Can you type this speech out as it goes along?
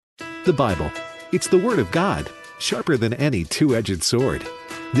the Bible. It's the Word of God, sharper than any two-edged sword.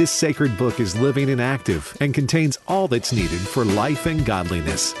 This sacred book is living and active and contains all that's needed for life and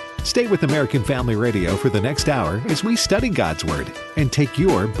godliness. Stay with American Family Radio for the next hour as we study God's Word and take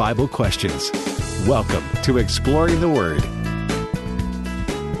your Bible questions. Welcome to Exploring the Word.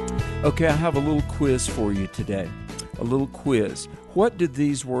 Okay, I have a little quiz for you today. A little quiz. What do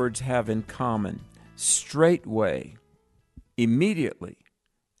these words have in common? Straightway, immediately,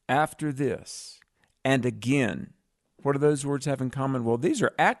 after this, and again. What do those words have in common? Well, these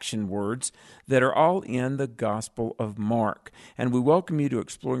are action words that are all in the Gospel of Mark. And we welcome you to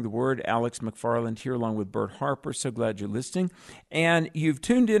Exploring the Word. Alex McFarland here along with Bert Harper. So glad you're listening. And you've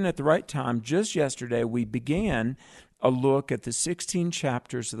tuned in at the right time. Just yesterday, we began a look at the 16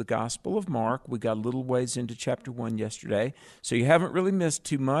 chapters of the Gospel of Mark. We got a little ways into chapter 1 yesterday. So you haven't really missed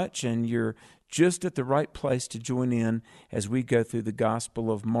too much, and you're just at the right place to join in as we go through the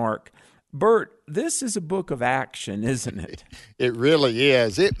Gospel of Mark. Bert, this is a book of action, isn't it? It really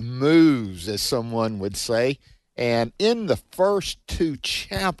is. It moves, as someone would say. And in the first two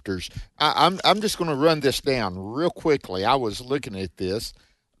chapters, I'm just going to run this down real quickly. I was looking at this.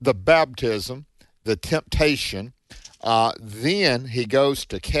 The baptism, the temptation, then he goes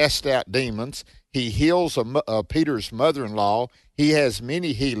to cast out demons. He heals Peter's mother-in-law. He has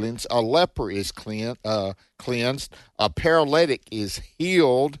many healings. A leper is cleansed. A paralytic is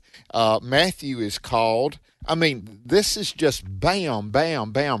healed. Matthew is called. I mean, this is just bam,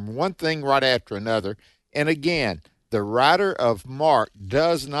 bam, bam, one thing right after another. And again, the writer of Mark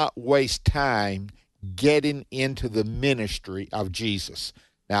does not waste time getting into the ministry of Jesus.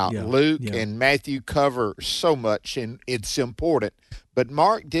 Now, Luke and Matthew cover so much, and it's important. But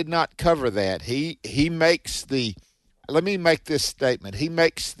Mark did not cover that. He makes the, let me make this statement. He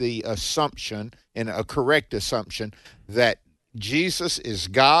makes the assumption, and a correct assumption, that Jesus is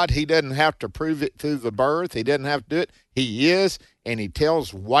God. He doesn't have to prove it through the birth. He doesn't have to do it. He is, and he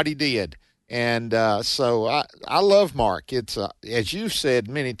tells what he did. And so I love Mark. It's, as you said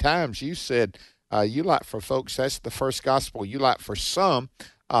many times, you said you like for folks, that's the first gospel you like for some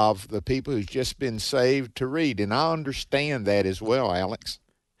of the people who've just been saved to read. And I understand that as well, Alex.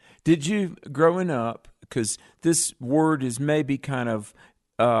 Did you, growing up, because this word is maybe kind of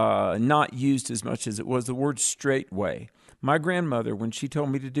not used as much as it was, the word straightway. My grandmother, when she told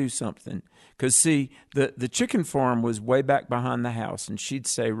me to do something, because see, the chicken farm was way back behind the house, and she'd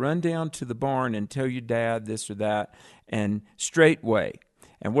say, run down to the barn and tell your dad this or that, and straightway.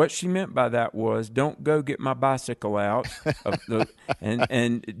 And what she meant by that was, don't go get my bicycle out,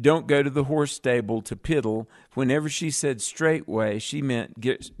 and don't go to the horse stable to piddle. Whenever she said straightway, she meant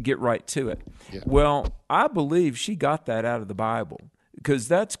get right to it. Yeah. Well, I believe she got that out of the Bible, because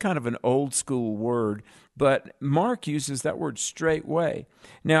that's kind of an old school word, but Mark uses that word straightway.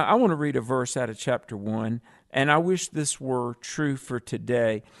 Now, I want to read a verse out of chapter 1, and I wish this were true for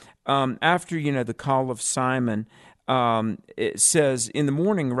today. After, the call of Simon, it says, in the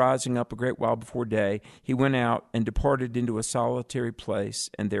morning, rising up a great while before day, he went out and departed into a solitary place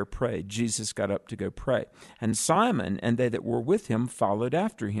and there prayed. Jesus got up to go pray. And Simon and they that were with him followed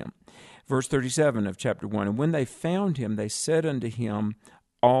after him. Verse 37 of chapter 1, and when they found him, they said unto him,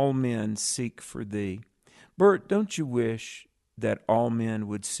 all men seek for thee. Bert, don't you wish that all men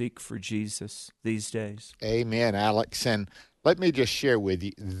would seek for Jesus these days? Amen, Alex. And let me just share with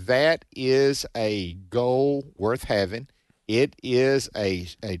you, that is a goal worth having. It is a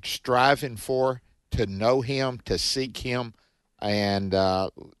striving for to know him, to seek him. And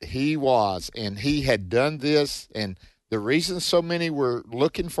he had done this. And the reason so many were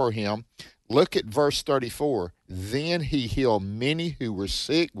looking for him, look at verse 34. Then he healed many who were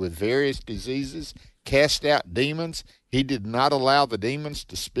sick with various diseases, cast out demons. He did not allow the demons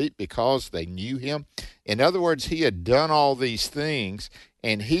to speak because they knew him. In other words, he had done all these things,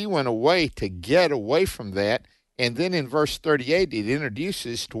 and he went away to get away from that. And then in verse 38, it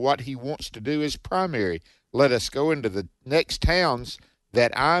introduces to what he wants to do as primary. Let us go into the next towns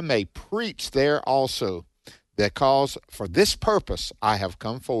that I may preach there also, because for this purpose I have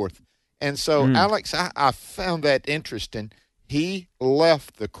come forth. And so, Alex, I found that interesting. He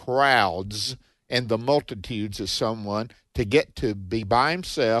left the crowds and the multitudes of someone to get to be by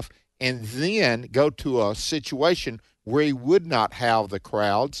himself and then go to a situation where he would not have the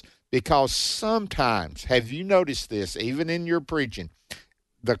crowds, because sometimes, have you noticed this, even in your preaching,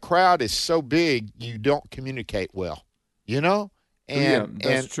 the crowd is so big you don't communicate well, And,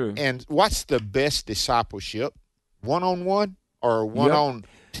 that's true. And what's the best discipleship? One-on-one or on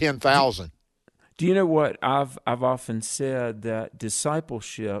 10,000? Do you know what I've often said, that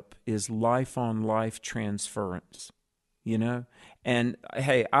discipleship is life-on-life transference. you know. And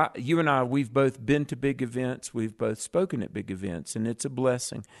hey, you and I, we've both been to big events. We've both spoken at big events, and it's a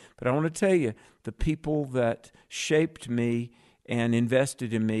blessing. But I want to tell you, the people that shaped me and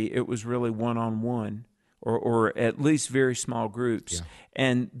invested in me, it was really one-on-one, or at least very small groups. Yeah.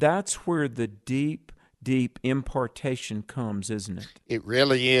 And that's where the deep impartation comes, isn't it? It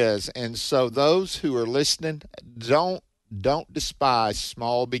really is. And so those who are listening, don't despise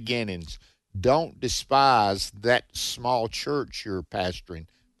small beginnings. Don't despise that small church you're pastoring,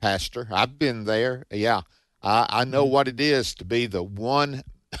 Pastor. I've been there. Yeah, I know what it is to be the one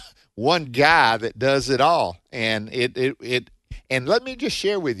guy that does it all. And and let me just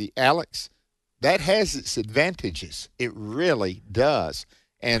share with you, Alex, that has its advantages. It really does.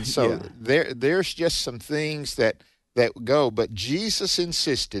 And so there's just some things that go. But Jesus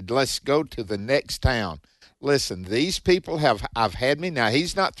insisted, let's go to the next town. Listen, these people I've had me. Now,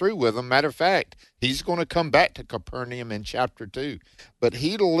 he's not through with them. Matter of fact, he's going to come back to Capernaum in chapter 2. But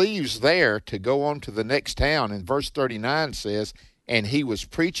he leaves there to go on to the next town. And verse 39 says, and he was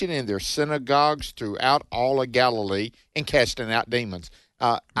preaching in their synagogues throughout all of Galilee and casting out demons.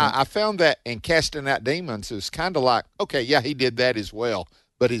 I found that in casting out demons is kind of like, okay, yeah, he did that as well.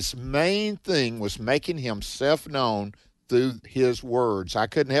 But his main thing was making himself known through his words. I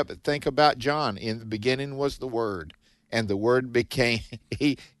couldn't help but think about John. In the beginning was the Word, and the Word became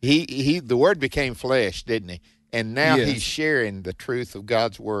the Word became flesh, didn't he? And now he's sharing the truth of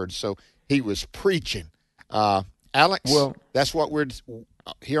God's Word. So he was preaching. Alex, that's what we're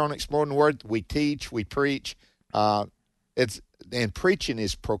here on Exploring the Word. We teach, we preach. And preaching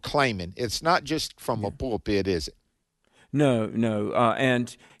is proclaiming. It's not just from a pulpit, is it? No.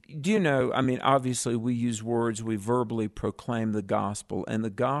 And do you know, I mean, obviously we use words, we verbally proclaim the gospel, and the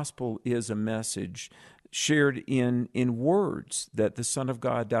gospel is a message shared in words that the Son of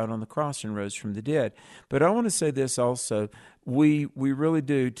God died on the cross and rose from the dead. But I want to say this also, we really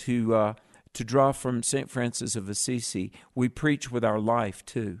do to draw from St. Francis of Assisi, we preach with our life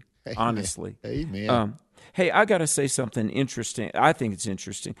too, honestly. Amen. Hey, I got to say something interesting. I think it's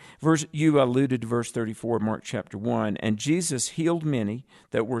interesting. You alluded to verse 34, Mark chapter 1. And Jesus healed many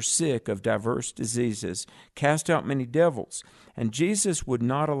that were sick of diverse diseases, cast out many devils. And Jesus would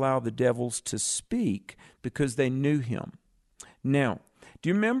not allow the devils to speak because they knew him. Now, do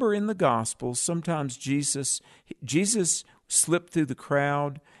you remember in the Gospels, sometimes Jesus slipped through the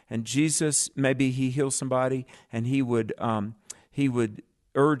crowd, and Jesus, maybe he healed somebody, and he would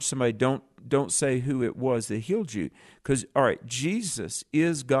urge somebody, don't say who it was that healed you. Because, all right, Jesus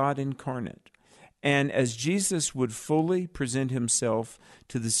is God incarnate. And as Jesus would fully present himself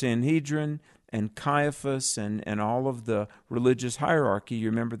to the Sanhedrin and Caiaphas and all of the religious hierarchy, you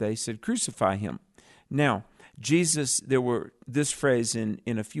remember they said, crucify him. Now, Jesus, there were this phrase in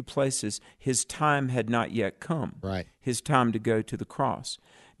a few places, his time had not yet come. Right. His time to go to the cross.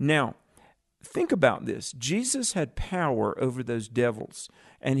 Now, think about this. Jesus had power over those devils,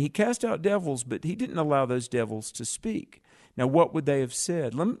 and he cast out devils, but he didn't allow those devils to speak. Now, what would they have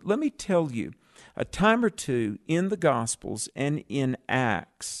said? Let me tell you, a time or two in the Gospels and in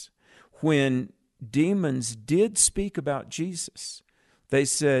Acts, when demons did speak about Jesus, they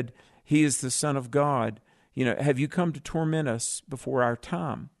said, he is the Son of God. You know, have you come to torment us before our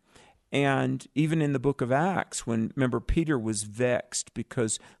time? And even in the book of Acts, when, remember, Peter was vexed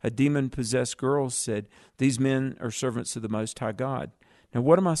because a demon-possessed girl said, these men are servants of the Most High God. Now,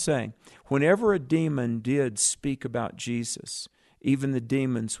 what am I saying? Whenever a demon did speak about Jesus, even the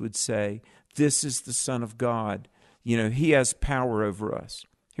demons would say, this is the Son of God. You know, he has power over us.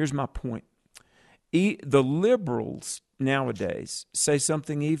 Here's my point. The liberals nowadays say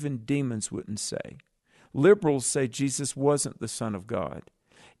something even demons wouldn't say. Liberals say Jesus wasn't the Son of God.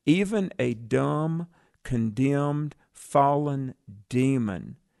 Even a dumb, condemned, fallen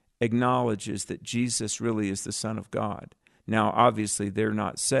demon acknowledges that Jesus really is the Son of God. Now, obviously, they're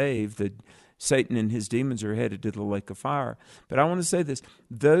not saved. Satan and his demons are headed to the lake of fire. But I want to say this.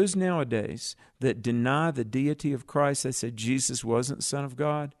 Those nowadays that deny the deity of Christ, they say Jesus wasn't Son of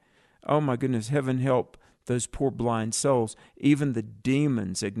God. Oh, my goodness, heaven help those poor blind souls. Even the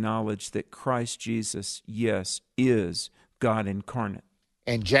demons acknowledge that Christ Jesus, yes, is God incarnate.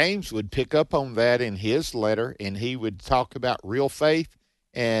 And James would pick up on that in his letter, and he would talk about real faith,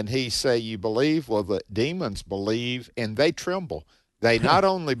 and he say, you believe? Well, the demons believe, and they tremble. They not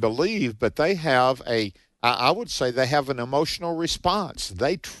only believe, but they have I would say they have an emotional response.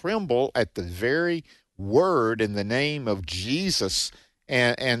 They tremble at the very word in the name of Jesus.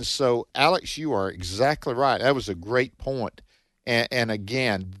 And so, Alex, you are exactly right. That was a great point. And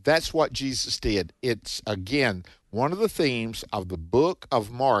again, that's what Jesus did. It's, again, one of the themes of the book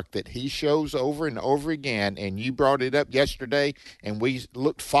of Mark that he shows over and over again, and you brought it up yesterday, and we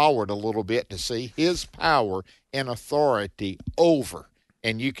looked forward a little bit to see his power and authority over.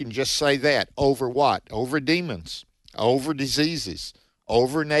 And you can just say that, over what? Over demons, over diseases,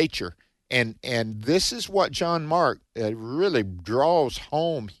 over nature. And this is what John Mark really draws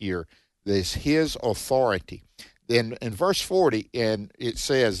home here, is his authority. Then in verse 40, and it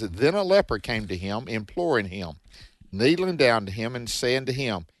says, then a leper came to him, imploring him, kneeling down to him and saying to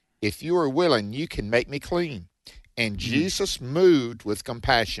him, if you are willing, you can make me clean. And Jesus moved with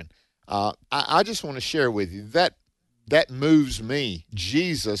compassion. I just want to share with you, that moves me.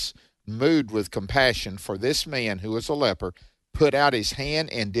 Jesus moved with compassion for this man who was a leper, put out his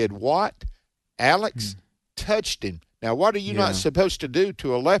hand and did what? Alex touched him. Now, what are you not supposed to do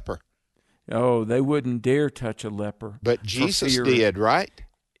to a leper? Oh, they wouldn't dare touch a leper. But Jesus did, right?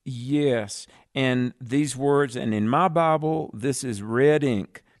 Yes. And these words, and in my Bible, this is red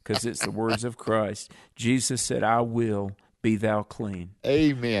ink because it's the words of Christ. Jesus said, I will, be thou clean.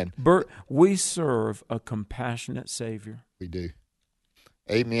 Amen. Bert, we serve a compassionate Savior. We do.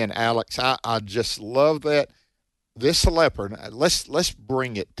 Amen, Alex. I just love that. This leper, let's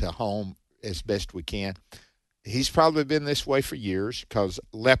bring it to home as best we can. He's probably been this way for years because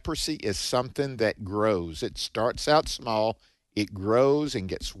leprosy is something that grows. It starts out small, it grows and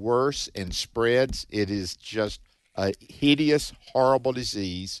gets worse and spreads. It is just a hideous, horrible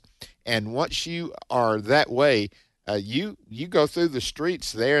disease. And once you are that way, you go through the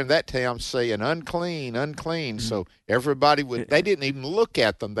streets there in that town saying unclean, unclean. So everybody they didn't even look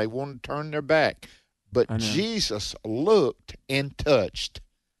at them. They wanted to turn their back. But Jesus looked and touched.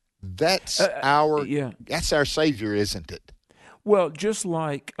 That's our Savior, isn't it? Well, just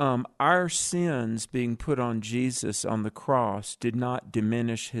like our sins being put on Jesus on the cross did not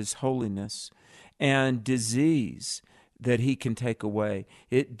diminish his holiness, and disease that he can take away,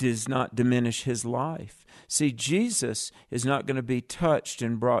 it does not diminish his life. See, Jesus is not going to be touched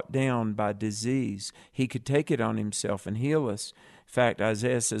and brought down by disease. He could take it on himself and heal us. In fact,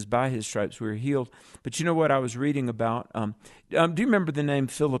 Isaiah says, by his stripes we are healed. But you know what I was reading about? Do you remember the name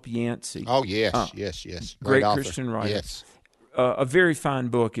Philip Yancey? Oh, yes, yes. Great Christian writer. Yes. A very fine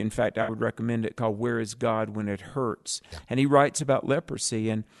book. In fact, I would recommend it, called Where is God When It Hurts? Yeah. And he writes about leprosy.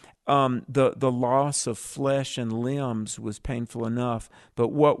 And the loss of flesh and limbs was painful enough.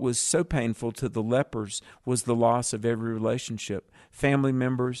 But what was so painful to the lepers was the loss of every relationship. Family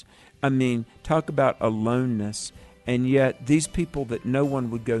members. I mean, talk about aloneness. And yet, these people that no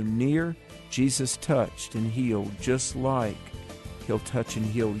one would go near, Jesus touched and healed, just like he'll touch and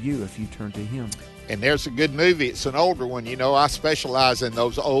heal you if you turn to him. And there's a good movie. It's an older one. You know, I specialize in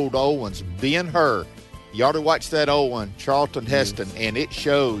those old ones. Ben-Hur. You ought to watch that old one, Charlton Heston, and it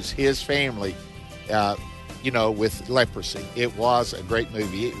shows his family, with leprosy. It was a great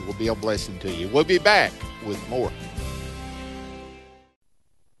movie. It will be a blessing to you. We'll be back with more.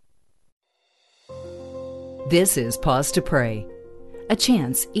 This is Pause to Pray, a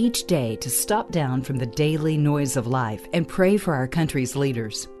chance each day to stop down from the daily noise of life and pray for our country's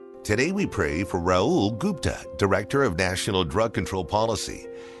leaders. Today we pray for Rahul Gupta, Director of National Drug Control Policy.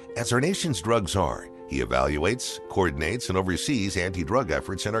 As our nation's drug czar, he evaluates, coordinates, and oversees anti-drug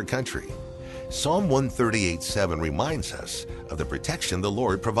efforts in our country. Psalm 138:7 reminds us of the protection the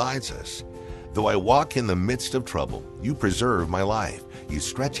Lord provides us. Though I walk in the midst of trouble, you preserve my life. You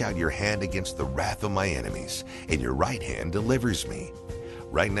stretch out your hand against the wrath of my enemies, and your right hand delivers me.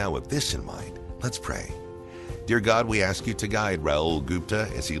 Right now, with this in mind, let's pray. Dear God, we ask you to guide Rahul Gupta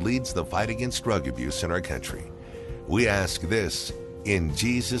as he leads the fight against drug abuse in our country. We ask this in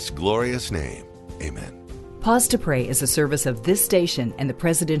Jesus' glorious name. Amen. Pause to Pray is a service of this station and the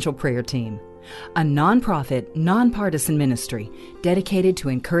Presidential Prayer Team, a nonprofit, nonpartisan ministry dedicated to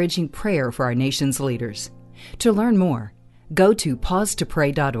encouraging prayer for our nation's leaders. To learn more, go to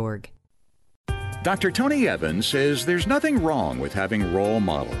pausetopray.org. Dr. Tony Evans says there's nothing wrong with having role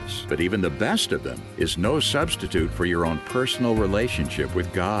models, but even the best of them is no substitute for your own personal relationship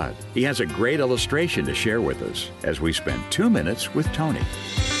with God. He has a great illustration to share with us as we spend 2 minutes with Tony.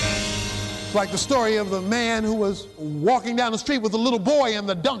 It's like the story of the man who was walking down the street with a little boy and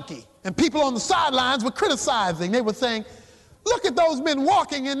the donkey. And people on the sidelines were criticizing. They were saying, look at those men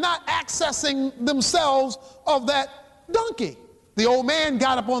walking and not accessing themselves of that donkey. The old man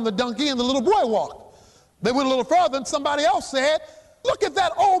got up on the donkey and the little boy walked. They went a little further and somebody else said, look at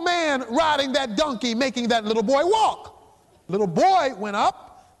that old man riding that donkey, making that little boy walk. Little boy went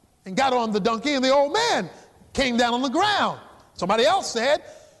up and got on the donkey and the old man came down on the ground. Somebody else said,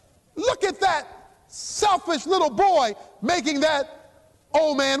 look at that selfish little boy making that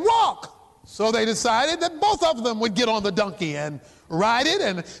old man walk. So they decided that both of them would get on the donkey and ride it,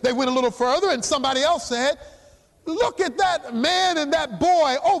 and they went a little further, and somebody else said, look at that man and that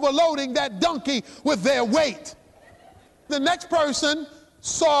boy overloading that donkey with their weight. The next person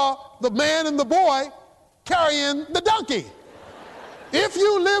saw the man and the boy carrying the donkey. If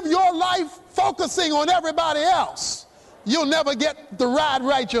you live your life focusing on everybody else, you'll never get the ride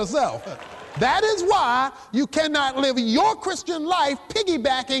right yourself. That is why you cannot live your Christian life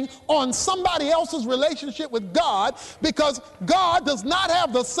piggybacking on somebody else's relationship with God, because God does not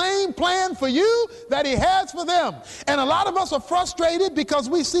have the same plan for you that he has for them. And a lot of us are frustrated because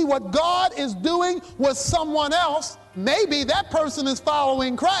we see what God is doing with someone else. Maybe that person is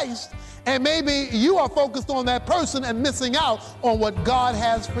following Christ, and maybe you are focused on that person and missing out on what God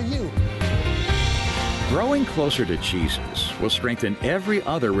has for you. Growing closer to Jesus will strengthen every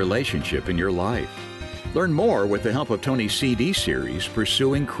other relationship in your life. Learn more with the help of Tony's CD series,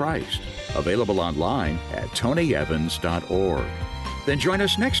 Pursuing Christ, available online at tonyevans.org. Then join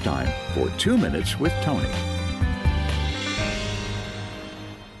us next time for 2 Minutes with Tony.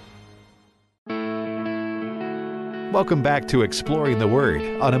 Welcome back to Exploring the Word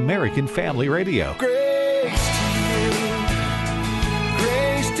on American Family Radio. Grace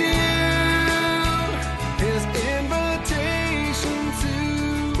to you, his invitation to.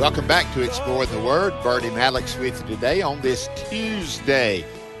 Welcome back to Exploring the Word. Bert and Alex with you today on this Tuesday.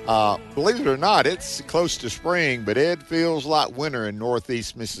 Believe it or not, it's close to spring, but it feels like winter in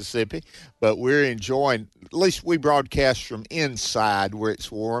northeast Mississippi. But we're enjoying, at least we broadcast from inside where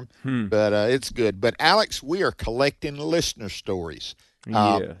it's warm, but it's good. But Alex, we are collecting listener stories.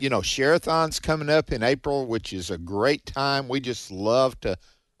 You know, Share-a-thon's coming up in April, which is a great time. We just love to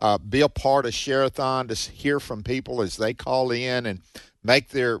be a part of Share-a-thon, to hear from people as they call in and make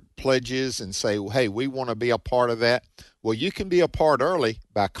their pledges and say, hey, we want to be a part of that. Well, you can be a part early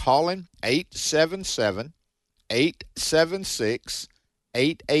by calling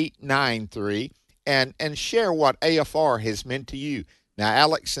 877-876-8893 and share what AFR has meant to you. Now,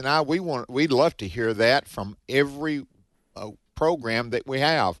 Alex and I, we'd love to hear that from every program that we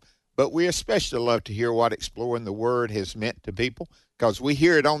have, but we especially love to hear what Exploring the Word has meant to people, because we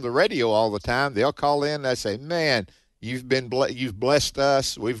hear it on the radio all the time. They'll call in and they say, man, you've blessed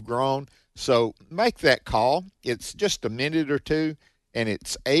us, we've grown. So make that call. It's just a minute or two, and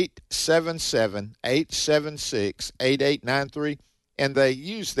it's 877-876-8893. And they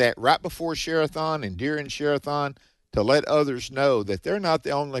use that right before Share-a-thon and during Share-a-thon to let others know that they're not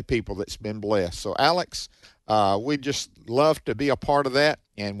the only people that's been blessed. So, Alex, we just love to be a part of that,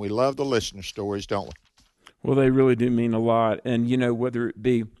 and we love the listener stories, don't we? Well, they really do mean a lot. And, you know, whether it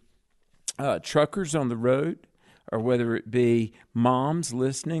be truckers on the road, or whether it be moms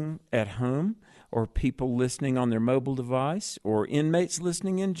listening at home, or people listening on their mobile device, or inmates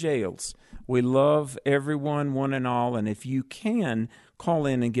listening in jails. We love everyone, one and all, and if you can call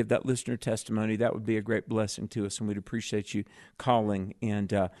in and give that listener testimony, that would be a great blessing to us, and we'd appreciate you calling.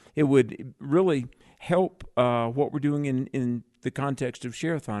 And it would really help what we're doing in the context of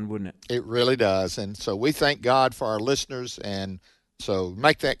Share-a-thon, wouldn't it? It really does, and so we thank God for our listeners, and so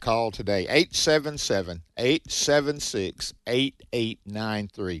make that call today,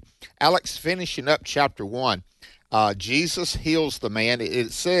 877-876-8893. Alex, finishing up chapter 1, Jesus heals the man.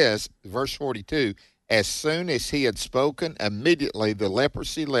 It says, verse 42, as soon as he had spoken, immediately the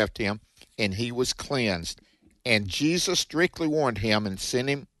leprosy left him, and he was cleansed. And Jesus strictly warned him and sent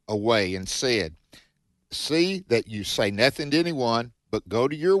him away and said, see that you say nothing to anyone, but go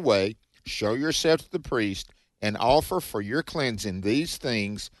to your way, show yourself to the priest, and offer for your cleansing those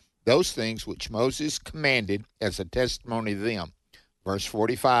things which Moses commanded as a testimony to them. Verse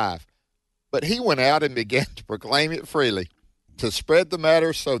 45, but he went out and began to proclaim it freely, to spread the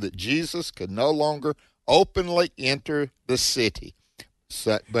matter so that Jesus could no longer openly enter the city.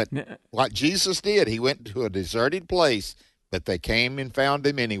 But what Jesus did, he went to a deserted place, but they came and found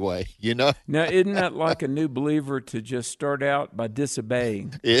him anyway, you know? Now, isn't that like a new believer to just start out by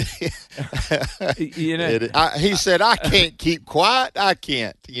disobeying? You know, he said, I can't keep quiet. I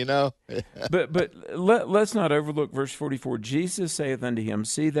can't, you know? But let's not overlook verse 44. Jesus saith unto him,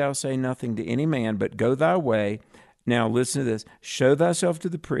 see thou say nothing to any man, but go thy way. Now listen to this. Show thyself to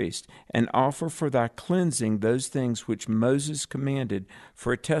the priest, and offer for thy cleansing those things which Moses commanded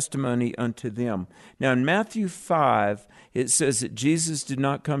for a testimony unto them. Now in Matthew 5, it says that Jesus did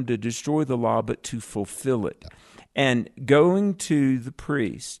not come to destroy the law, but to fulfill it. And going to the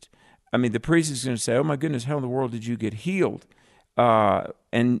priest, the priest is going to say, oh my goodness, how in the world did you get healed?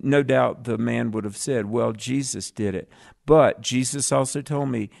 And no doubt the man would have said, well, Jesus did it. But Jesus also told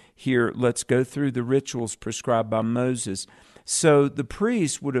me here, let's go through the rituals prescribed by Moses. So the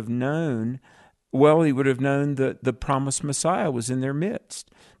priest would have known, well, he would have known that the promised Messiah was in their midst,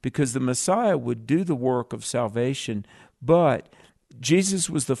 because the Messiah would do the work of salvation, but Jesus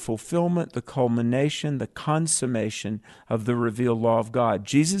was the fulfillment, the culmination, the consummation of the revealed law of God.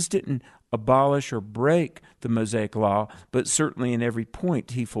 Jesus didn't abolish or break the Mosaic law, but certainly in every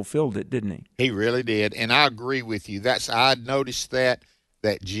point he fulfilled it, didn't he? He really did, and I agree with you. I noticed that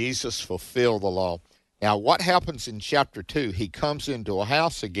Jesus fulfilled the law. Now, what happens in chapter 2? He comes into a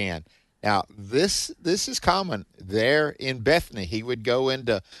house again. Now, this is common there in Bethany. He would go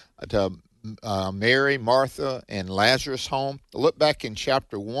into Mary, Martha, and Lazarus' home. Look back in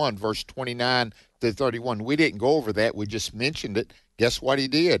chapter 1, verse 29 to 31. We didn't go over that. We just mentioned it. Guess what he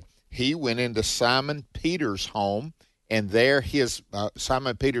did? He went into Simon Peter's home, and there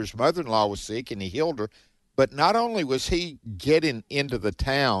Simon Peter's mother-in-law was sick, and he healed her. But not only was he getting into the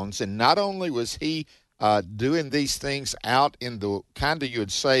towns, and not only was he doing these things out in the kind of, you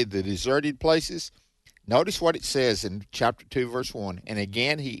would say, the deserted places. Notice what it says in chapter 2, verse 1. And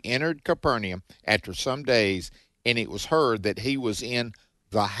again he entered Capernaum after some days, and it was heard that he was in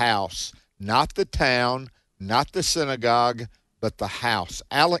the house, not the town, not the synagogue, but the house.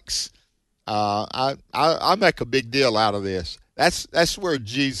 Alex, I make a big deal out of this. That's where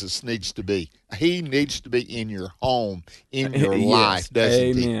Jesus needs to be. He needs to be in your home, in your life,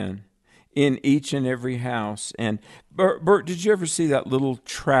 doesn't he? Amen. In each and every house. And Bert, did you ever see that little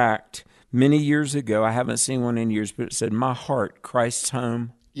tract many years ago? I haven't seen one in years, but it said, "My heart, Christ's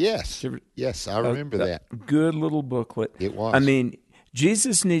home." Yes. Yes, I remember that. Good little booklet. It was. I mean,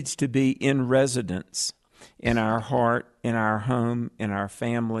 Jesus needs to be in residence in our heart, in our home, in our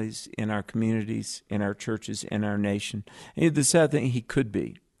families, in our communities, in our churches, in our nation. And the sad thing, he could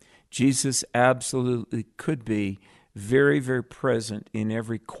be. Jesus absolutely could be very, very present in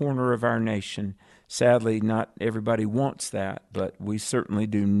every corner of our nation. Sadly, not everybody wants that, but we certainly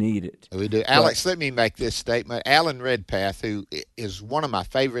do need it. We do. Alex, let me make this statement. Alan Redpath, who is one of my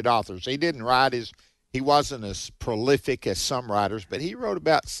favorite authors, he wasn't as prolific as some writers, but he wrote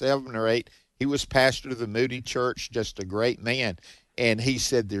about 7 or 8. He was pastor of the Moody Church, just a great man. And he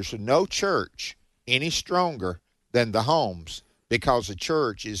said there's no church any stronger than the homes, because the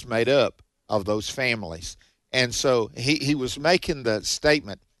church is made up of those families. And so he was making the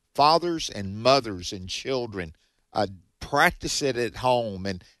statement, fathers and mothers and children, practice it at home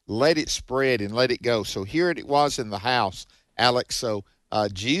and let it spread and let it go. So here it was in the house, Alex. So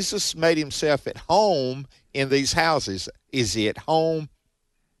Jesus made himself at home in these houses. Is he at home?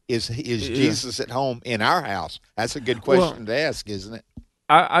 Is Jesus at home in our house? That's a good question to ask, isn't it?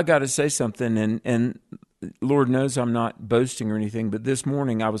 I got to say something, and Lord knows I'm not boasting or anything, but this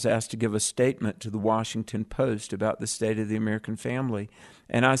morning I was asked to give a statement to the Washington Post about the state of the American family.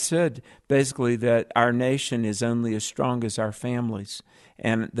 And I said basically that our nation is only as strong as our families.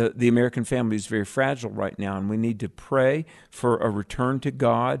 And the American family is very fragile right now, and we need to pray for a return to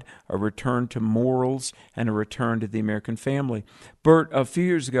God, a return to morals, and a return to the American family. Bert, a few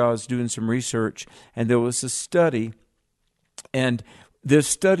years ago I was doing some research, and there was a study, and this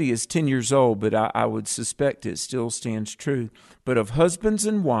study is 10 years old, but I would suspect it still stands true, but of husbands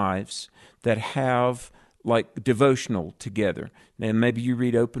and wives that have like devotional together. Now, maybe you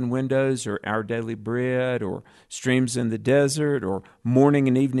read Open Windows or Our Daily Bread or Streams in the Desert or Morning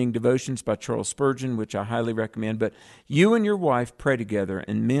and Evening Devotions by Charles Spurgeon, which I highly recommend. But you and your wife pray together,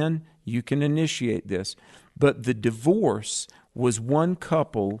 and men, you can initiate this. But the divorce was one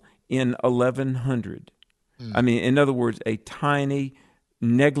couple in 1,100. I mean, in other words, a tiny,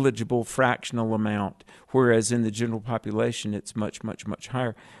 negligible fractional amount, whereas in the general population it's much, much, much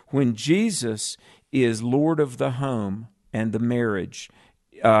higher. When Jesus is Lord of the home and the marriage,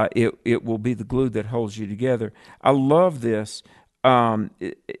 it will be the glue that holds you together. I love this.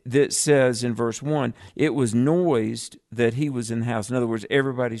 That says in verse 1, it was noised that he was in the house. In other words,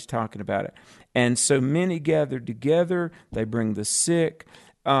 everybody's talking about it. And so many gathered together, they bring the sick,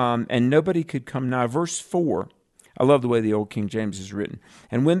 and nobody could come nigh. Verse 4, I love the way the Old King James is written.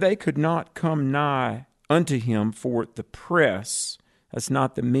 And when they could not come nigh unto him for the press, that's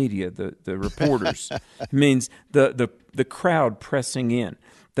not the media, the reporters, it means the crowd pressing in.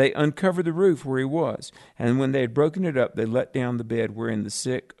 They uncovered the roof where he was, and when they had broken it up, they let down the bed wherein the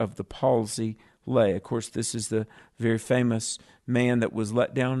sick of the palsy lay. Of course, this is the very famous man that was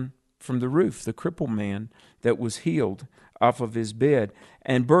let down from the roof, the crippled man that was healed off of his bed.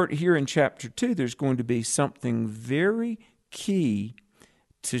 And Bert, here in chapter 2, there's going to be something very key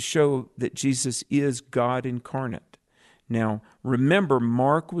to show that Jesus is God incarnate. Now, remember,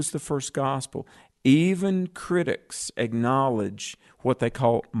 Mark was the first gospel. Even critics acknowledge what they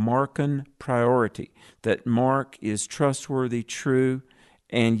call Markan priority, that Mark is trustworthy, true,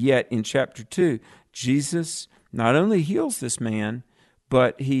 and yet in chapter 2, Jesus not only heals this man,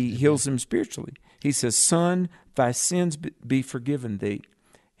 but he heals him spiritually. He says, "Son, thy sins be forgiven thee."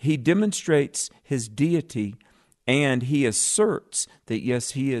 He demonstrates his deity, and he asserts that,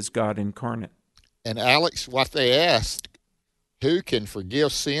 yes, he is God incarnate. And Alex, what they asked, who can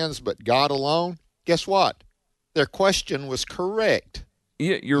forgive sins but God alone? Guess what? Their question was correct.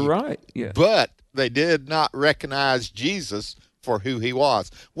 Yeah, you're right. Yeah. But they did not recognize Jesus for who he was.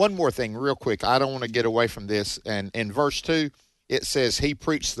 One more thing real quick. I don't want to get away from this. And in verse 2, it says he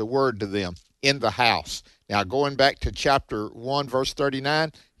preached the word to them in the house. Now, going back to chapter 1, verse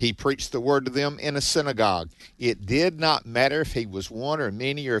 39, he preached the word to them in a synagogue. It did not matter if he was one or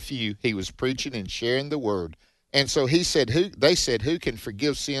many or few. He was preaching and sharing the word. And so they said, who can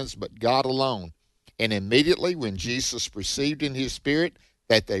forgive sins but God alone? And immediately when Jesus perceived in his spirit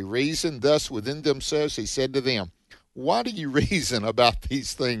that they reasoned thus within themselves, he said to them, why do you reason about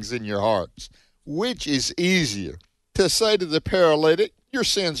these things in your hearts? Which is easier, to say to the paralytic, your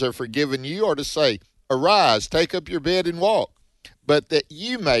sins are forgiven you, or to say, arise, take up your bed and walk? But that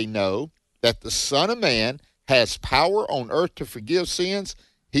you may know that the Son of Man has power on earth to forgive sins,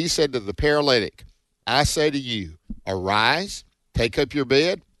 he said to the paralytic, I say to you, arise, take up your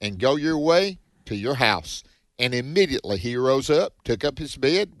bed, and go your way to your house. And immediately he rose up, took up his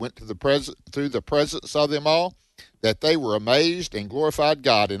bed, went to through the presence of them all, that they were amazed and glorified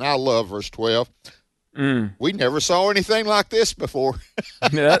God. And I love verse 12. We never saw anything like this before.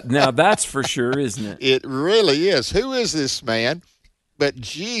 Now that's for sure, isn't it? It really is. Who is this man? But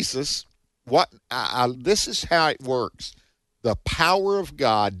Jesus, this is how it works. The power of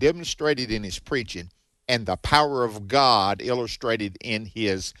God demonstrated in his preaching, and the power of God illustrated in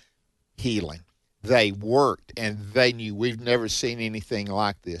his healing. They worked, and they knew we've never seen anything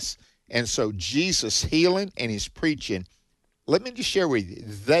like this. And so Jesus' healing and his preaching, let me just share with you,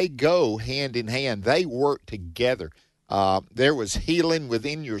 they go hand in hand. They work together. There was healing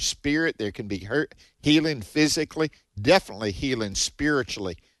within your spirit. There can be healing physically, definitely healing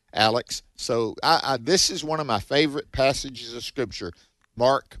spiritually, Alex. So this is one of my favorite passages of Scripture,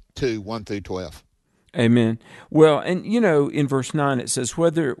 Mark 2, 1 through 12. Amen. Well, and in verse 9 it says,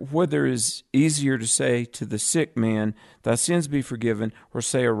 whether is easier to say to the sick man, thy sins be forgiven, or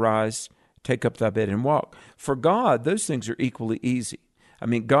say, arise, take up thy bed and walk. For God, those things are equally easy. I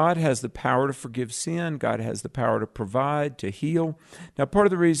mean, God has the power to forgive sin. God has the power to provide, to heal. Now, part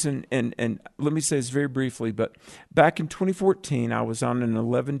of the reason, and let me say this very briefly, but back in 2014, I was on an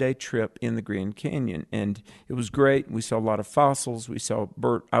 11-day trip in the Grand Canyon, and it was great. We saw a lot of fossils. We saw,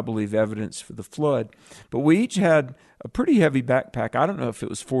 Bert, I believe, evidence for the flood. But we each had a pretty heavy backpack. I don't know if it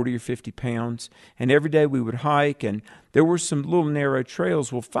was 40 or 50 pounds. And every day we would hike, and there were some little narrow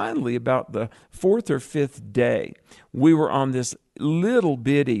trails. Well, finally, about the fourth or fifth day, we were on this little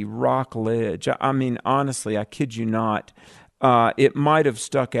bitty rock ledge. I mean, honestly, I kid you not. It might have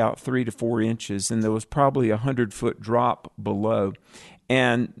stuck out 3 to 4 inches, and there was probably a 100-foot drop below.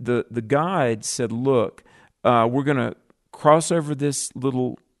 And the guide said, look, we're going to cross over this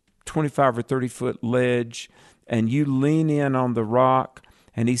little 25 or 30-foot ledge, and you lean in on the rock.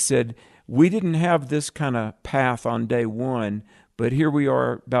 And he said, we didn't have this kind of path on day 1, but here we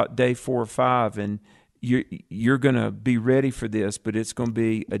are about day 4 or 5, and you're going to be ready for this, but it's going to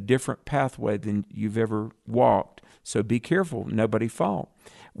be a different pathway than you've ever walked. So be careful, nobody fall.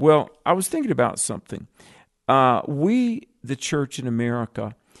 Well, I was thinking about something. We, the church in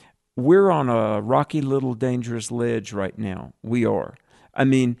America, we're on a rocky little dangerous ledge right now. We are. I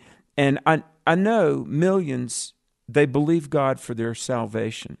mean, and I know millions, they believe God for their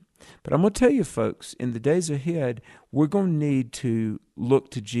salvation. But I'm going to tell you, folks, in the days ahead, we're going to need to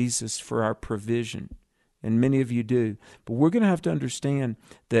look to Jesus for our provision. And many of you do. But we're going to have to understand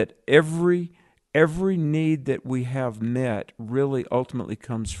that every need that we have met really ultimately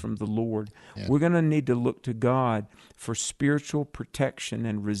comes from the Lord. Yeah. We're going to need to look to God for spiritual protection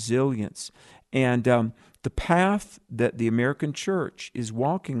and resilience. And the path that the American church is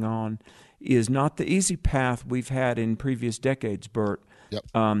walking on is not the easy path we've had in previous decades, Bert. Yep.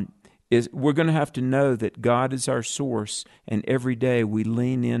 We're going to have to know that God is our source, and every day we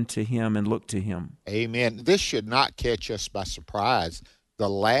lean into Him and look to Him. Amen. This should not catch us by surprise. The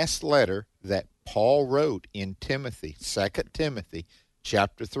last letter that Paul wrote in Timothy, 2 Timothy,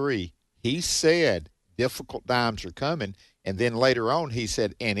 chapter 3, he said difficult times are coming, and then later on he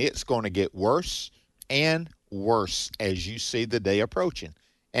said, and it's going to get worse and worse as you see the day approaching.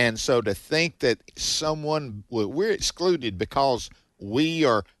 And so to think that we're excluded because we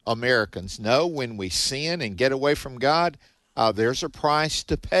are Americans. No, when we sin and get away from God, there's a price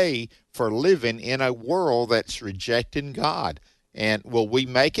to pay for living in a world that's rejecting God. And will we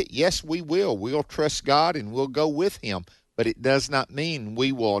make it? Yes, we will. We'll trust God and we'll go with him. But it does not mean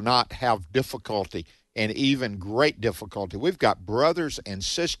we will not have difficulty, and even great difficulty. We've got brothers and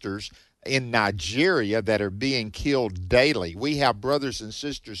sisters in Nigeria that are being killed daily. We have brothers and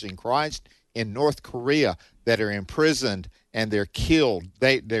sisters in Christ in North Korea that are imprisoned and they're killed.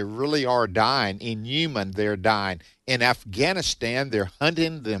 They really are dying. In Yemen, they're dying. In Afghanistan, they're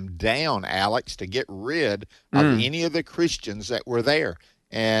hunting them down, Alex, to get rid of any of the Christians that were there.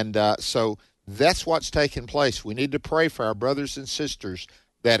 And so that's what's taking place. We need to pray for our brothers and sisters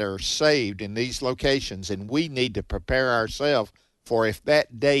that are saved in these locations, and we need to prepare ourselves for if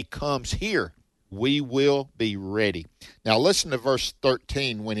that day comes here, we will be ready. Now listen to verse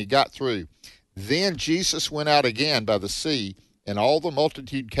 13 when he got through. Then Jesus went out again by the sea, and all the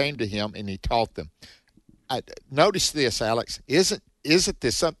multitude came to him, and he taught them. Notice this, Alex. Isn't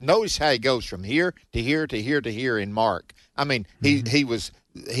this something? Notice how he goes from here to here to here to here in Mark. I mean, he was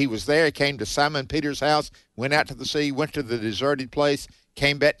there. He came to Simon Peter's house, went out to the sea, went to the deserted place,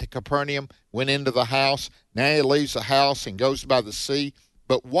 came back to Capernaum, went into the house. Now he leaves the house and goes by the sea.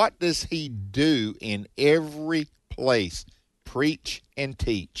 But what does he do in every place? Preach and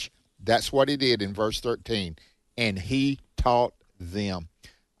teach. That's what he did in verse 13. And he taught them.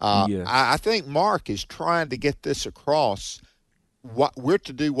 Yes. I think Mark is trying to get this across. What we're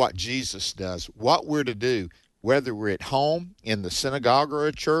to do what Jesus does. What we're to do, whether we're at home, in the synagogue or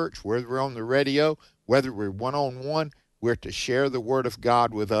a church, whether we're on the radio, whether we're one-on-one, we're to share the Word of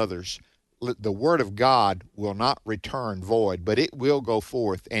God with others. The Word of God will not return void, but it will go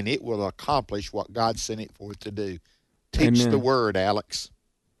forth, and it will accomplish what God sent it forth to do. Teach the Word, Alex.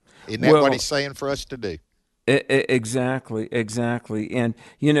 Isn't that what he's saying for us to do? Exactly. And,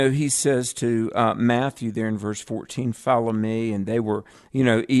 he says to Matthew there in verse 14, follow me, and they were,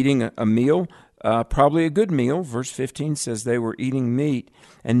 eating a meal, probably a good meal. Verse 15 says they were eating meat,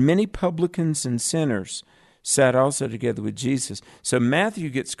 and many publicans and sinners sat also together with Jesus. So Matthew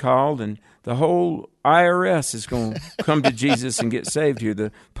gets called, and the whole IRS is going to come to Jesus and get saved here.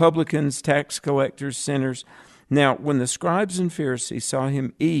 The publicans, tax collectors, sinners. Now, when the scribes and Pharisees saw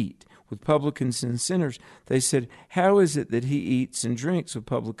him eat with publicans and sinners, they said, how is it that he eats and drinks with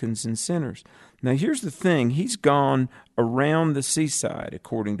publicans and sinners? Now, here's the thing. He's gone around the seaside,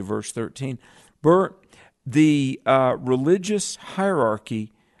 according to verse 13. Bert, the religious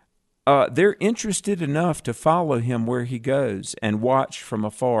hierarchy, they're interested enough to follow him where he goes and watch from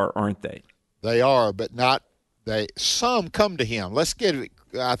afar, aren't they? They are, but not they. Some come to him. Let's get it.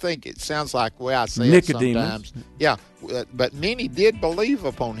 I think it sounds like the way I say Nicodemus. It sometimes. Yeah, but many did believe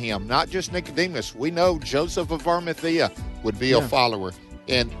upon him, not just Nicodemus. We know Joseph of Arimathea would be a follower.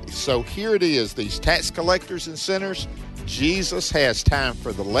 And so here it is, these tax collectors and sinners. Jesus has time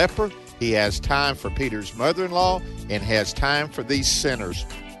for the leper. He has time for Peter's mother-in-law, and has time for these sinners.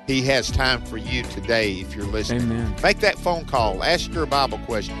 He has time for you today if you're listening. Amen. Make that phone call. Ask your Bible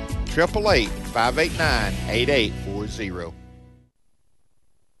question. 888-589-8840.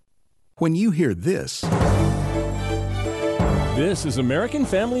 When you hear this is American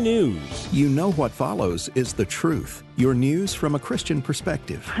Family News. You know what follows is the truth. Your news from a Christian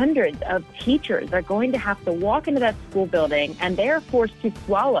perspective. Hundreds of teachers are going to have to walk into that school building, and they are forced to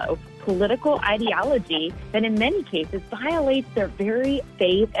swallow political ideology that in many cases violates their very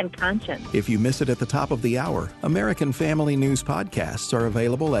faith and conscience. If you miss it at the top of the hour, American Family News podcasts are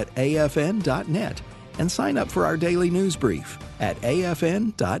available at afn.net. And sign up for our daily news brief at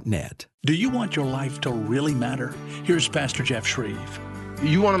afn.net. Do you want your life to really matter? Here's Pastor Jeff Shreve.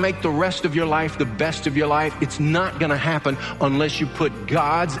 You want to make the rest of your life the best of your life? It's not going to happen unless you put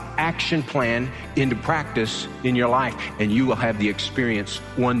God's action plan into practice in your life. And you will have the experience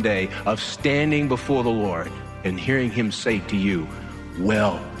one day of standing before the Lord and hearing him say to you,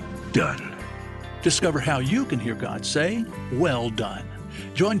 well done. Discover how you can hear God say, well done.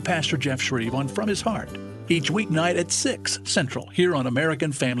 Join Pastor Jeff Shreve on From His Heart each weeknight at 6 Central here on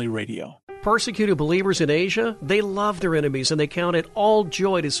American Family Radio. Persecuted believers in Asia, they love their enemies and they count it all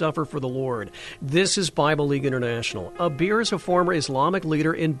joy to suffer for the Lord. This is Bible League International. Abir is a former Islamic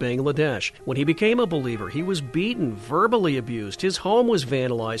leader in Bangladesh. When he became a believer, he was beaten, verbally abused. His home was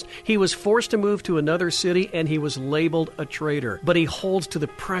vandalized. He was forced to move to another city and he was labeled a traitor. But he holds to the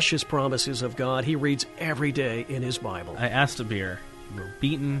precious promises of God he reads every day in his Bible. I asked Abir, you were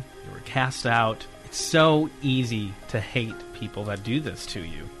beaten, you were cast out. It's so easy to hate people that do this to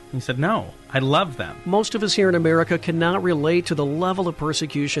you? He said, no, I love them. Most of us here in America cannot relate to the level of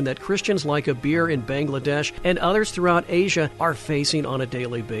persecution that Christians like Abir in Bangladesh and others throughout Asia are facing on a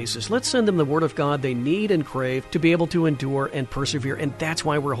daily basis. Let's send them the Word of God they need and crave to be able to endure and persevere, and that's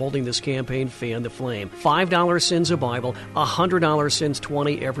why we're holding this campaign, Fan the Flame. $5 sends a Bible, $100 sends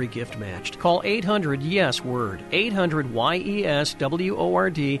 20, every gift matched. Call 800-YES-WORD,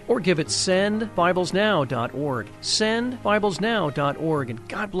 800-YES-WORD, or give it sendbiblesnow.org, sendbiblesnow.org, and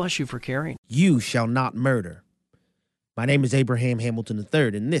God bless you for caring. You shall not murder. My name is Abraham Hamilton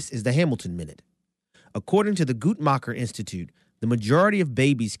III, and this is the Hamilton Minute. According to the Guttmacher Institute, the majority of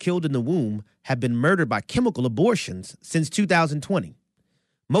babies killed in the womb have been murdered by chemical abortions since 2020.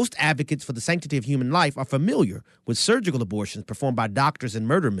 Most advocates for the sanctity of human life are familiar with surgical abortions performed by doctors in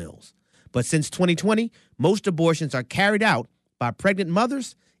murder mills. But since 2020, most abortions are carried out by pregnant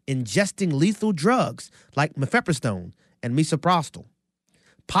mothers ingesting lethal drugs like mifepristone and misoprostol.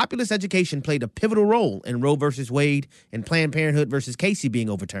 Populist education played a pivotal role in Roe v. Wade and Planned Parenthood v. Casey being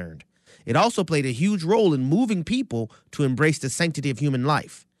overturned. It also played a huge role in moving people to embrace the sanctity of human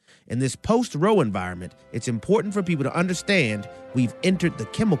life. In this post-Roe environment, it's important for people to understand we've entered the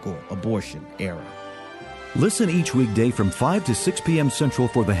chemical abortion era. Listen each weekday from 5 to 6 p.m. Central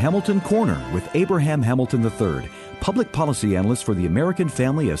for the Hamilton Corner with Abraham Hamilton III, public policy analyst for the American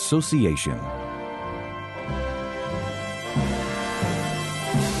Family Association.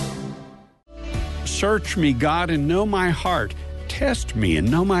 Search me, God, and know my heart. Test me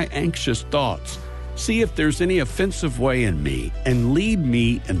and know my anxious thoughts. See if there's any offensive way in me, and lead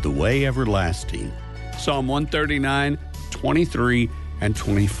me in the way everlasting. Psalm 139, 23, and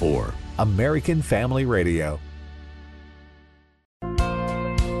 24. American Family Radio.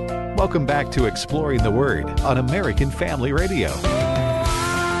 Welcome back to Exploring the Word on American Family Radio.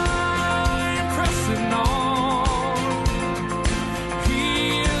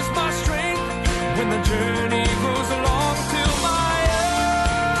 When the journey grows along till my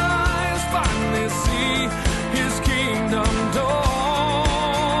eyes finally see his kingdom door,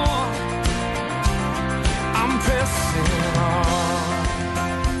 I'm pressing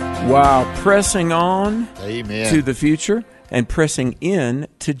on. Wow, pressing on Amen. to the future and pressing in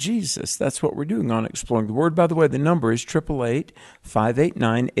to Jesus. That's what we're doing on Exploring the Word. By the way, the number is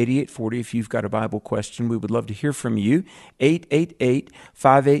 888-589-8840. If you've got a Bible question, we would love to hear from you.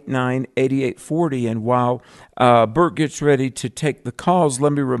 888-589-8840. And while Bert gets ready to take the calls,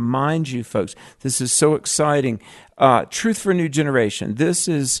 let me remind you folks, this is so exciting. Truth for a New Generation. This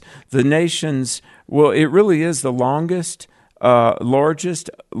is the nation's, well, it really is the longest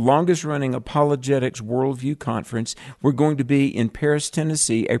running apologetics worldview conference. We're going to be in Paris,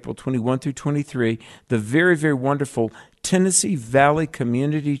 Tennessee, April 21 through 23. The very, very wonderful Tennessee Valley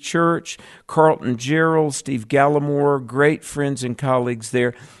Community Church, Carlton Gerald, Steve Gallimore, great friends and colleagues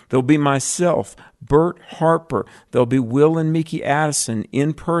there. There'll be myself, Bert Harper. There'll be Will and Mickey Addison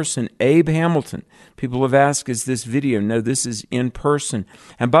in person, Abe Hamilton. People have asked, is this video? No, this is in person.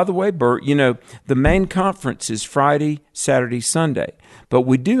 And by the way, Bert, you know, the main conference is Friday, Saturday, Sunday. But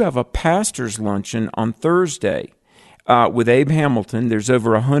we do have a pastor's luncheon on Thursday with Abe Hamilton. There's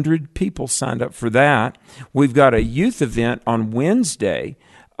over 100 people signed up for that. We've got a youth event on Wednesday,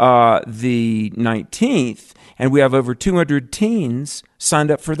 the 19th, and we have over 200 teens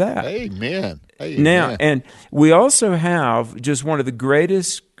signed up for that. Amen. Amen. Now, and we also have just one of the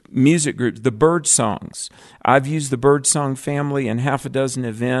greatest music groups, the Bird Songs. I've used the Bird Song family in half a dozen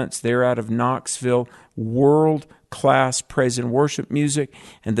events. They're out of Knoxville, world-class praise and worship music.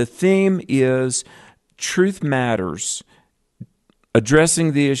 And the theme is Truth Matters,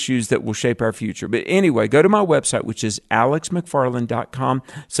 addressing the issues that will shape our future. But anyway, go to my website, which is alexmcfarland.com.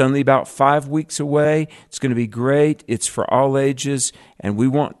 It's only about 5 weeks away. It's going to be great. It's for all ages. And we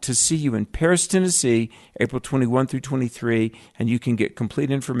want to see you in Paris, Tennessee, April 21 through 23. And you can get complete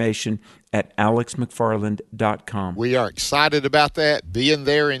information at alexmcfarland.com. We are excited about that, being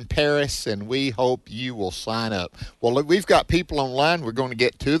there in Paris, and we hope you will sign up. Well, we've got people online. We're going to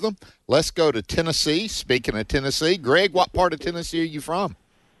get to them. Let's go to Tennessee. Speaking of Tennessee, Greg, what part of Tennessee are you from?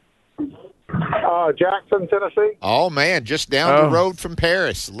 Jackson, Tennessee. Oh, man, just down the road from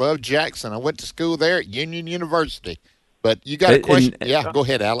Paris. Love Jackson. I went to school there at Union University. But you got a question? Yeah, go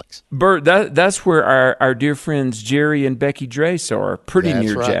ahead, Alex. Bert, that's where our dear friends Jerry and Becky Drace are, pretty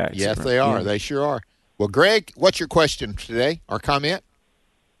near right. Jackson. Yes, they are. Yeah. They sure are. Well, Greg, what's your question today or comment?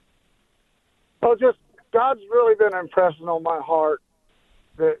 Well, just God's really been impressing on my heart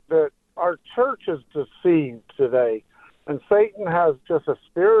that our church is deceived today, and Satan has just a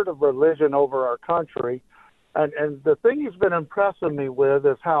spirit of religion over our country. And the thing he's been impressing me with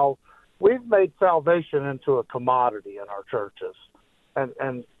is how we've made salvation into a commodity in our churches,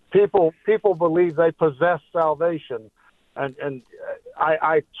 and people believe they possess salvation, and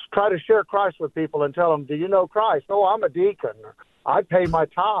I try to share Christ with people and tell them, do you know Christ? Oh, I'm a deacon. I pay my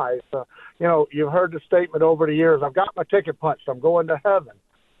tithes. You've heard the statement over the years, I've got my ticket punched, I'm going to heaven.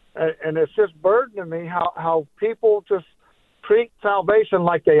 And it's just burdening me how people just treat salvation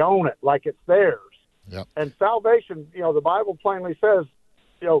like they own it, like it's theirs. Yep. And salvation, the Bible plainly says,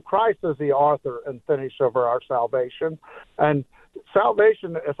 Christ is the author and finisher of our salvation. And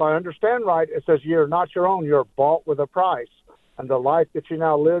salvation, if I understand right, it says you're not your own, you're bought with a price. And the life that you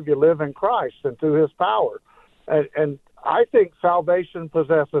now live, you live in Christ and through his power. And I think salvation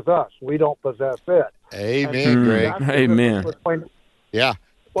possesses us. We don't possess it. Amen, Greg. Amen. Yeah.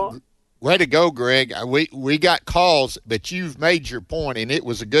 Well, way to go, Greg. We got calls, but you've made your point, and it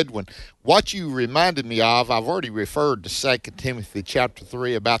was a good one. What you reminded me of, I've already referred to 2 Timothy chapter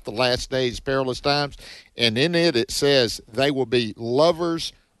 3 about the last days, perilous times, and in it says they will be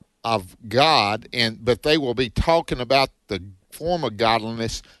lovers of God, but they will be talking about the form of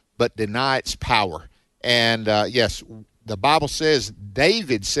godliness, but deny its power. And, yes, the Bible says,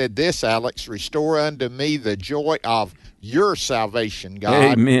 David said this, Alex, restore unto me the joy of your salvation,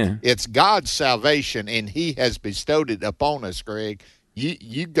 God. Amen. It's God's salvation, and he has bestowed it upon us, Greg.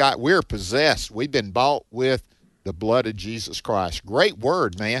 We're possessed. We've been bought with the blood of Jesus Christ. Great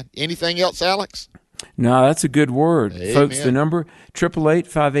word, man. Anything else, Alex? No, that's a good word. Amen. Folks, the number,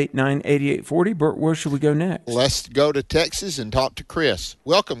 888-589-8840. Bert, where should we go next? Let's go to Texas and talk to Chris.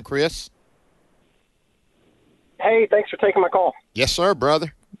 Welcome, Chris. Hey, thanks for taking my call. Yes, sir,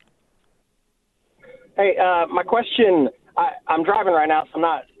 brother. Hey, my question, I'm driving right now, so I'm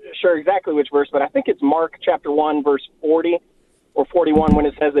not sure exactly which verse, but I think it's Mark chapter 1, verse 40 or 41, when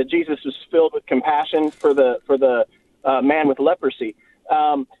it says that Jesus was filled with compassion for the man with leprosy.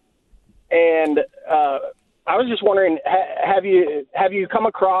 And I was just wondering, have you come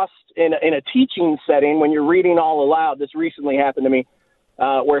across in a teaching setting when you're reading all aloud? This recently happened to me,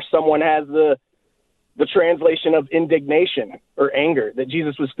 where someone has the translation of indignation or anger, that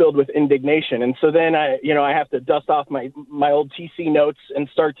Jesus was filled with indignation. And so then I have to dust off my old TC notes and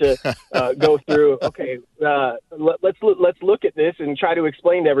start to go through, okay, let's look at this and try to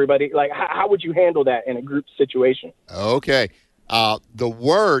explain to everybody, like, how would you handle that in a group situation? Okay. The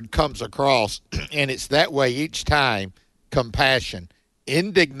word comes across, and it's that way each time, compassion.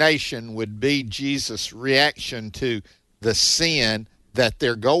 Indignation would be Jesus' reaction to the sin that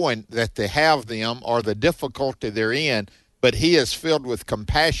they have them, or the difficulty they're in, but he is filled with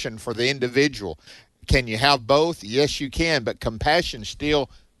compassion for the individual. Can you have both? Yes, you can, but compassion still,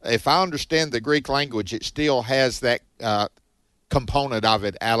 if I understand the Greek language, it still has that component of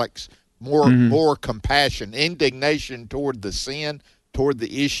it, Alex. More compassion, indignation toward the sin, toward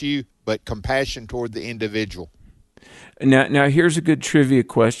the issue, but compassion toward the individual. Now, here's a good trivia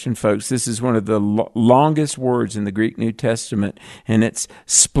question, folks. This is one of the longest words in the Greek New Testament, and it's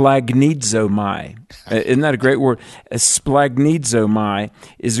splagnizomai. Isn't that a great word? Splagnizomai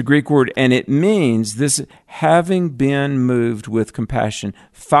is a Greek word, and it means this: having been moved with compassion.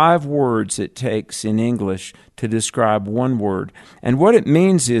 5 words it takes in English to describe one word. And what it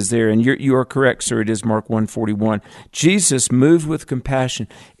means is there, and you are correct, sir, it is Mark 1:41. Jesus moved with compassion.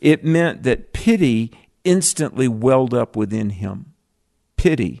 It meant that pity instantly welled up within him.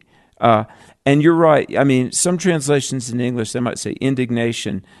 Pity. And you're right. I mean, some translations in English, they might say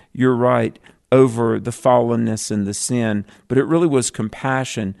indignation. You're right, over the fallenness and the sin. But it really was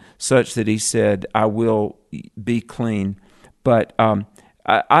compassion such that he said, I will be clean. But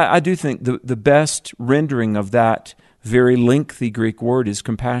I do think the best rendering of that very lengthy Greek word is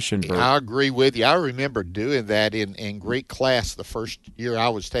compassion. Bert. I agree with you. I remember doing that in Greek class the first year I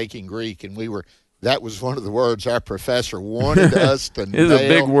was taking Greek, and that was one of the words our professor wanted us to nail. It was a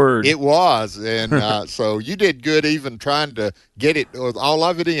big word. It was, and so you did good even trying to get it, all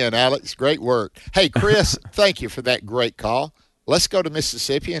of it in, Alex. Great work. Hey, Chris, thank you for that great call. Let's go to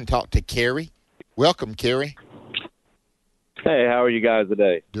Mississippi and talk to Kerry. Welcome, Kerry. Hey, how are you guys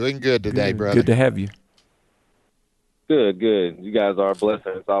today? Doing good today, brother. Good to have you. Good. You guys are a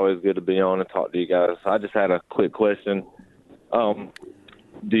blessing. It's always good to be on and talk to you guys. I just had a quick question.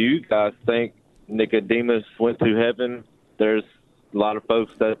 Do you guys think Nicodemus went to heaven? There's a lot of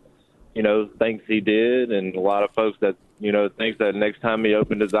folks that, thinks he did, and a lot of folks that, thinks that next time he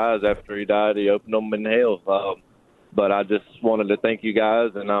opened his eyes after he died, he opened them in hell. But I just wanted to thank you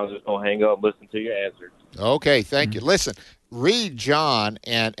guys, and I was just going to hang up and listen to your answers. Okay, thank you. Listen, read John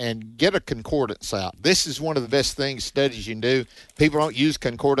and get a concordance out. This is one of the best studies you can do. People don't use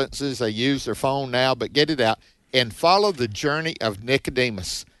concordances. They use their phone now, but get it out and follow the journey of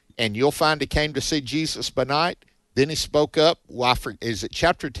Nicodemus. and you'll find he came to see Jesus by night. Then he spoke up. Is it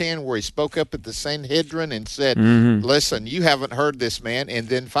chapter 10 where he spoke up at the Sanhedrin and said, listen, you haven't heard this man. And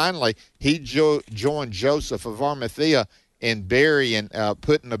then finally, he joined Joseph of Arimathea in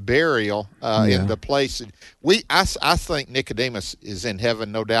putting a burial in the place. I think Nicodemus is in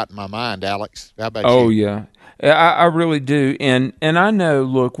heaven, no doubt in my mind, Alex. How about you? Oh, yeah. I really do. And I know,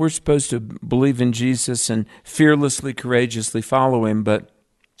 look, we're supposed to believe in Jesus and fearlessly, courageously follow him, but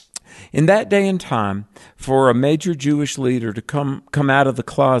in that day and time, for a major Jewish leader to come out of the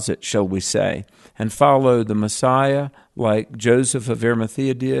closet, shall we say, and follow the Messiah like Joseph of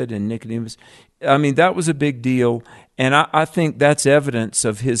Arimathea did and Nicodemus, I mean, that was a big deal, and I think that's evidence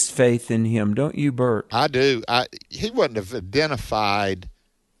of his faith in him. Don't you, Bert? I do. He wouldn't have identified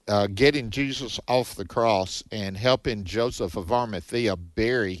getting Jesus off the cross and helping Joseph of Arimathea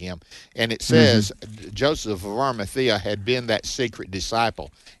bury him. And it says Joseph of Arimathea had been that secret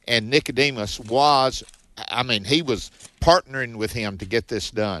disciple. And Nicodemus he was partnering with him to get this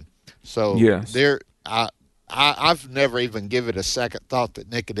done. So I've never even given it a second thought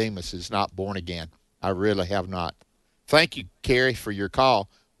that Nicodemus is not born again. I really have not. Thank you, Carrie, for your call.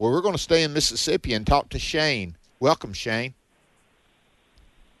 Well, we're going to stay in Mississippi and talk to Shane. Welcome, Shane.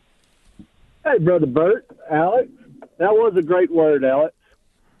 Hey, Brother Bert, Alex. That was a great word, Alex.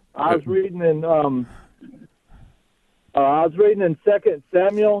 I was reading in 2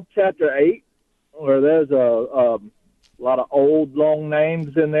 Samuel chapter 8, where there's a lot of old, long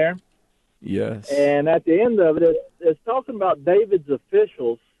names in there. Yes. And at the end of it, it's talking about David's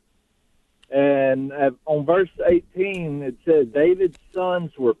officials. And on verse 18, it says David's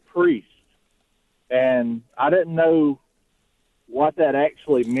sons were priests. And I didn't know what that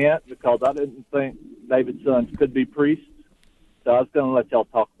actually meant because I didn't think David's sons could be priests. So I was going to let y'all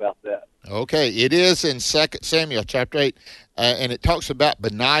talk about that. Okay, it is in 2 Samuel chapter 8, and it talks about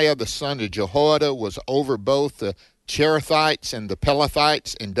Benaiah, the son of Jehoiada, was over both the Cherethites and the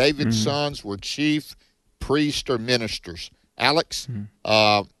Pelethites, and David's sons were chief priests or ministers. Alex,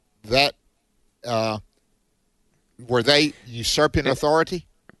 were they usurping authority?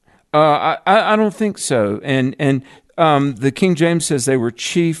 I don't think so. And the King James says they were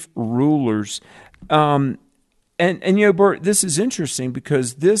chief rulers. And Bert, this is interesting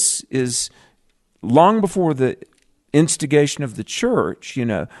because this is long before the instigation of the church.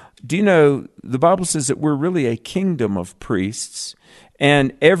 Do you know the Bible says that we're really a kingdom of priests,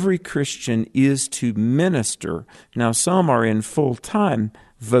 and every Christian is to minister. Now, some are in full-time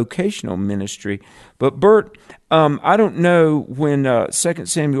vocational ministry, but Bert, I don't know when 2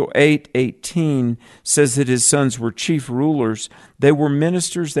 Samuel 8:18 says that his sons were chief rulers. They were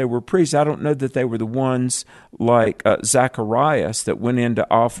ministers, they were priests. I don't know that they were the ones like Zacharias that went in to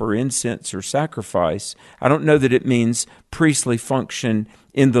offer incense or sacrifice. I don't know that it means priestly function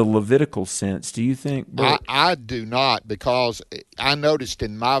in the Levitical sense. Do you think, Bert? I do not, because I noticed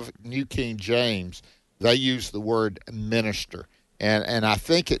in my New King James they use the word minister. And I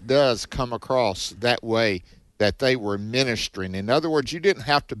think it does come across that way, that they were ministering. In other words, you didn't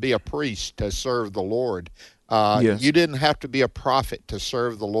have to be a priest to serve the Lord. Yes. You didn't have to be a prophet to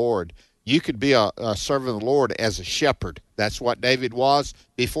serve the Lord. You could be a servant of the Lord as a shepherd. That's what David was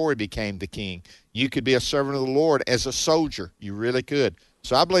before he became the king. You could be a servant of the Lord as a soldier. You really could.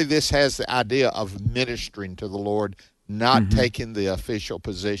 So I believe this has the idea of ministering to the Lord, not taking the official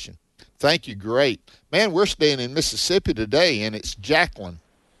position. Thank you. Great. Man, we're staying in Mississippi today, and it's Jacqueline.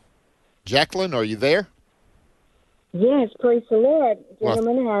 Jacqueline, are you there? Yes, praise the Lord.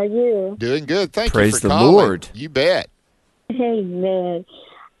 Gentlemen, how are you? Doing good. Thank Praise you for the calling. Lord. You bet. Amen.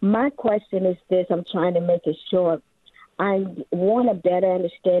 My question is this. I'm trying to make it short. I want a better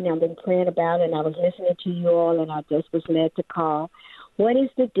understanding. I've been praying about it, and I was listening to you all, and I just was led to call. What is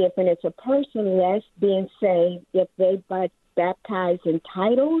the difference? Is a person less being saved if they baptize in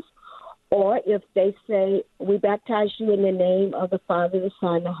titles, or if they say, we baptize you in the name of the Father, the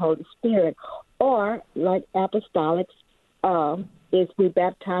Son, and the Holy Spirit, or like apostolics, is we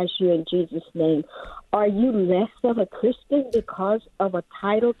baptize you in Jesus' name. Are you less of a Christian because of a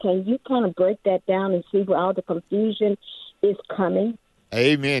title? Can you kind of break that down and see where all the confusion is coming?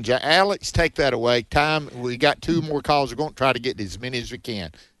 Amen. Alex, take that away. We got 2 more calls. We're going to try to get as many as we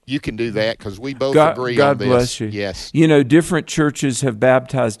can. You can do that because we both agree on this. God bless you. Yes. Different churches have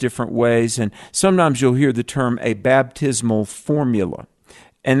baptized different ways, and sometimes you'll hear the term a baptismal formula.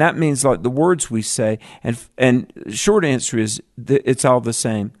 And that means like the words we say, and short answer is it's all the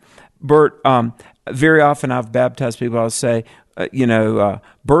same. Bert, very often I've baptized people. I'll say,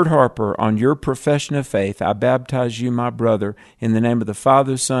 Bert Harper, on your profession of faith, I baptize you, my brother, in the name of the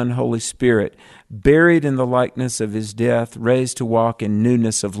Father, Son, Holy Spirit, buried in the likeness of his death, raised to walk in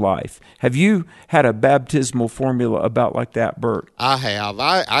newness of life. Have you had a baptismal formula about like that, Bert? I have.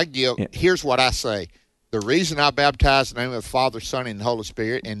 Here's what I say. The reason I baptize in the name of the Father, Son, and Holy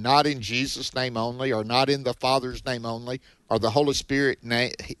Spirit, and not in Jesus' name only, or not in the Father's name only, or the Holy Spirit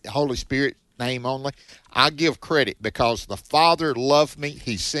name only, I give credit because the Father loved me.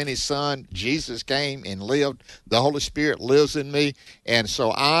 He sent his Son. Jesus came and lived. The Holy Spirit lives in me. And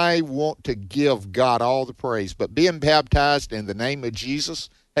so I want to give God all the praise. But being baptized in the name of Jesus,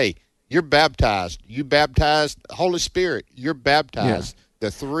 hey, you're baptized. You baptized the Holy Spirit. You're baptized. Yeah.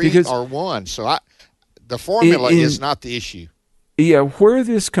 The three are one. So the formula is not the issue. Yeah, where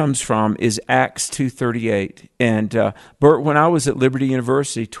this comes from is Acts 2:38. And, Bert, when I was at Liberty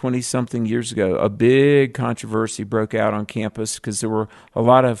University 20-something years ago, a big controversy broke out on campus because there were a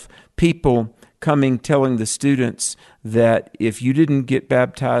lot of people coming telling the students that if you didn't get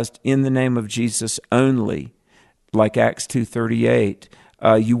baptized in the name of Jesus only, like Acts 2:38,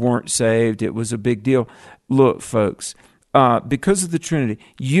 you weren't saved. It was a big deal. Look, folks, because of the Trinity,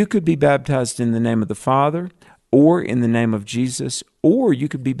 you could be baptized in the name of the Father, or in the name of Jesus, or you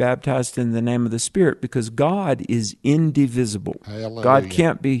could be baptized in the name of the Spirit, because God is indivisible. Hallelujah. God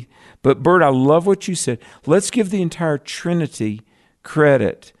can't be. But, Bert, I love what you said. Let's give the entire Trinity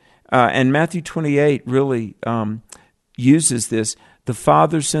credit. And Matthew 28 really uses this. The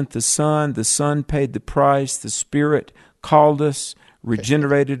Father sent the Son paid the price, the Spirit called us,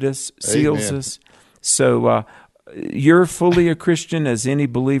 regenerated us, seals Amen. us. So, you're fully a Christian as any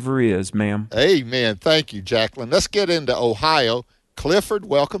believer is, ma'am. Amen. Thank you, Jacqueline. Let's get into Ohio. Clifford,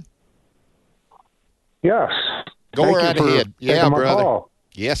 welcome. Yes. Go right ahead. Yeah, brother. Call.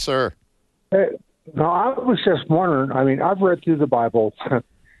 Yes, sir. Hey, no, I was just wondering. I mean, I've read through the Bible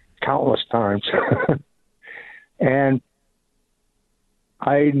countless times, and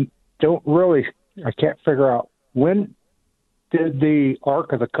I can't figure out when did the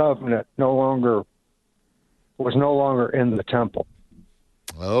Ark of the Covenant was no longer in the temple.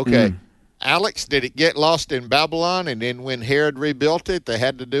 Okay. Alex, did it get lost in Babylon, and then when Herod rebuilt it, they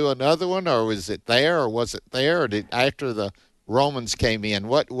had to do another one, or was it there, or after the Romans came in?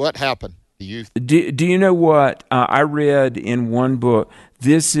 What happened? Do you know what I read in one book?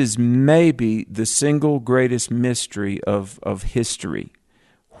 This is maybe the single greatest mystery of history.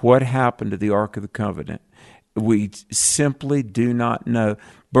 What happened to the Ark of the Covenant? We simply do not know.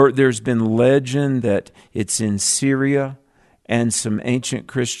 Bert, there's been legend that it's in Syria, and some ancient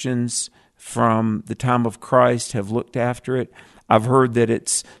Christians from the time of Christ have looked after it. I've heard that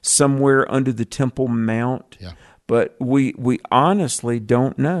it's somewhere under the Temple Mount. Yeah. But we honestly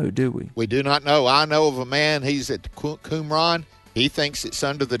don't know, do we? We do not know. I know of a man, he's at Qumran. He thinks it's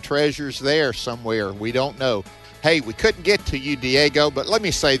under the treasures there somewhere. We don't know. Hey, we couldn't get to you, Diego, but let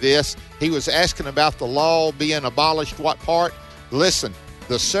me say this. He was asking about the law being abolished. What part? Listen,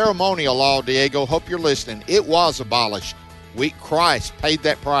 the ceremonial law, Diego, hope you're listening, it was abolished. Christ paid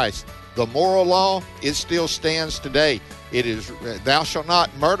that price. The moral law, it still stands today. It is, thou shalt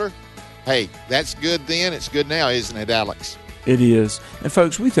not murder. Hey, that's good then. It's good now, isn't it, Alex? It is. And,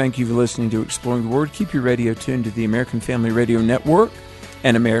 folks, we thank you for listening to Exploring the Word. Keep your radio tuned to the American Family Radio Network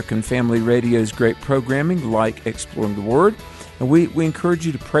and American Family Radio's great programming like Exploring the Word. And we encourage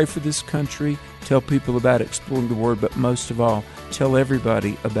you to pray for this country, tell people about Exploring the Word, but most of all, tell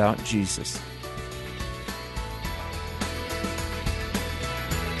everybody about Jesus.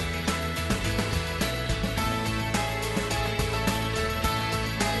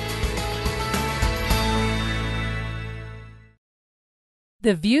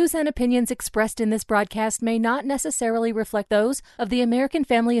 The views and opinions expressed in this broadcast may not necessarily reflect those of the American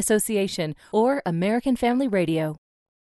Family Association or American Family Radio.